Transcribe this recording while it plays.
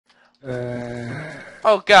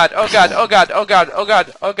Oh god, oh god, oh god, oh god, oh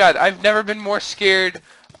god, oh god. I've never been more scared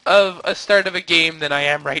of a start of a game than I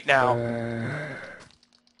am right now.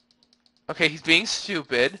 Okay, he's being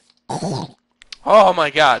stupid. Oh my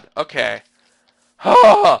god, okay.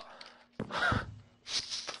 Oh!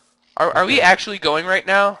 Are we Okay. actually going right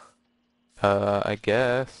now? I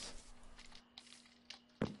guess.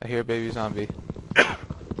 I hear baby zombie.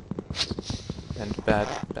 And bad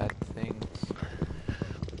things.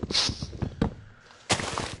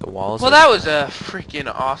 The walls Well, are that was down. a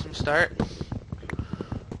freaking awesome start.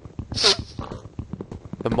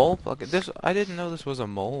 The mole plugin. I didn't know this was a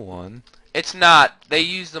mole one. It's not. They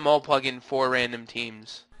use the mole plugin for random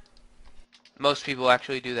teams. Most people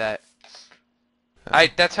actually do that.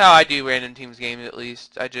 That's how I do random teams games at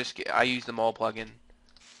least. I use the mole plugin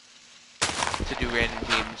to do random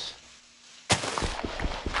teams.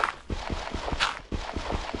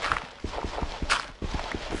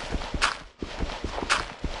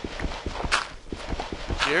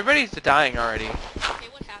 Dude, everybody's dying already. Okay,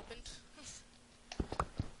 what happened?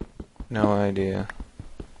 No idea.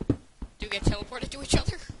 Do we get teleported to each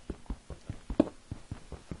other?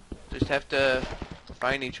 Just have to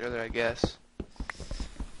find each other, I guess.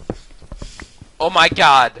 Oh my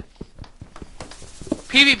god!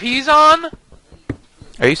 PvP's on?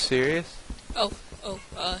 Are you serious?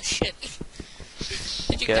 Shit.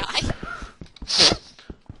 Did you Get- die?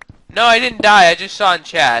 No, I didn't die. I just saw in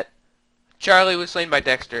chat. Charlie was slain by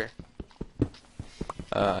Dexter.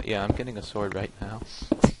 Yeah, I'm getting a sword right now.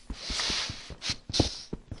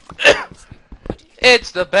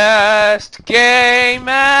 It's the best game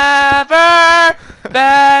ever!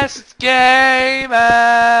 Best game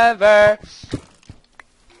ever!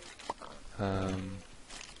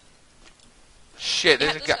 Shit, You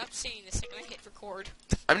there's have a to guy. stop saying this second I hit record.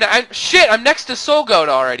 I'm next to Soul Goat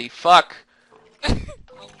already. Fuck.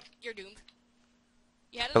 Well, you're doomed.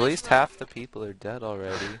 You had a At nice least run. half the people are dead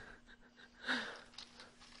already.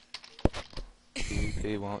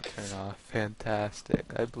 PvP won't turn off. Fantastic.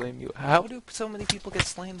 I blame you. How do so many people get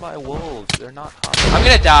slain by wolves? They're not hostile. I'm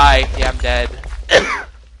gonna die. Yeah, I'm dead.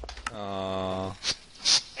 Aww.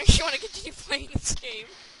 I actually want to continue playing this game.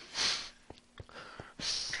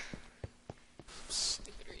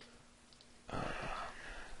 Stupid read.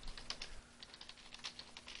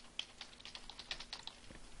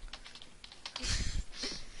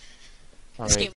 This Alright. game